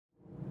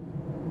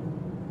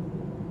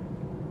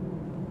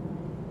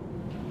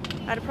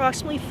At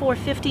approximately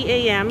 4:50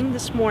 a.m.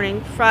 this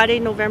morning, Friday,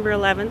 November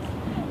 11th,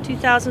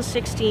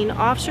 2016,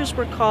 officers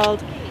were called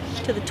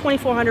to the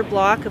 2400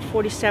 block of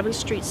 47th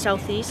Street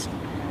Southeast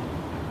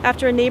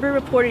after a neighbor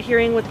reported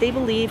hearing what they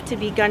believed to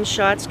be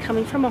gunshots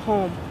coming from a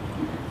home.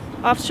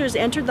 Officers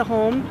entered the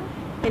home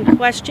in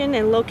question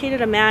and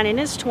located a man in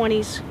his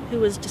 20s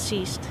who was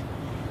deceased.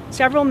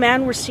 Several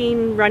men were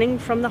seen running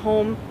from the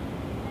home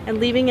and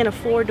leaving in a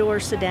four-door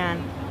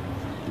sedan.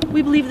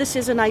 We believe this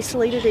is an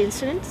isolated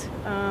incident.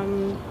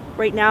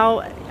 Right now,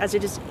 as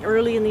it is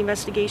early in the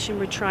investigation,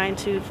 we're trying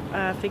to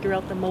figure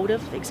out the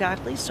motive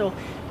exactly,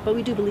 but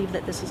we do believe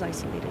that this is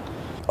isolated.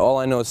 All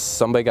I know is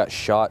somebody got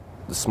shot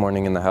this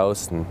morning in the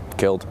house and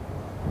killed.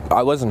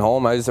 I wasn't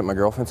home, I was at my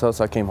girlfriend's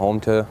house. I came home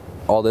to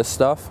all this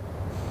stuff,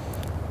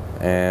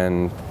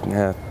 and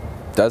yeah,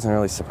 it doesn't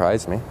really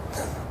surprise me.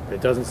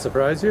 It doesn't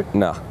surprise you?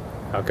 No.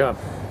 How come?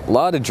 A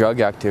lot of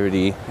drug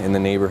activity in the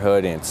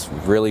neighborhood, and it's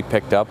really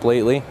picked up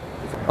lately.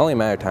 Only a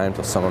matter of time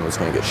until someone was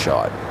going to get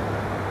shot.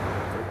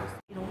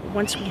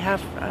 Once we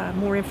have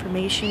more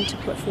information to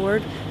put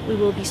forward, we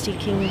will be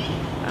seeking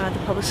the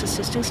public's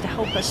assistance to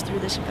help us through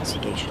this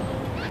investigation.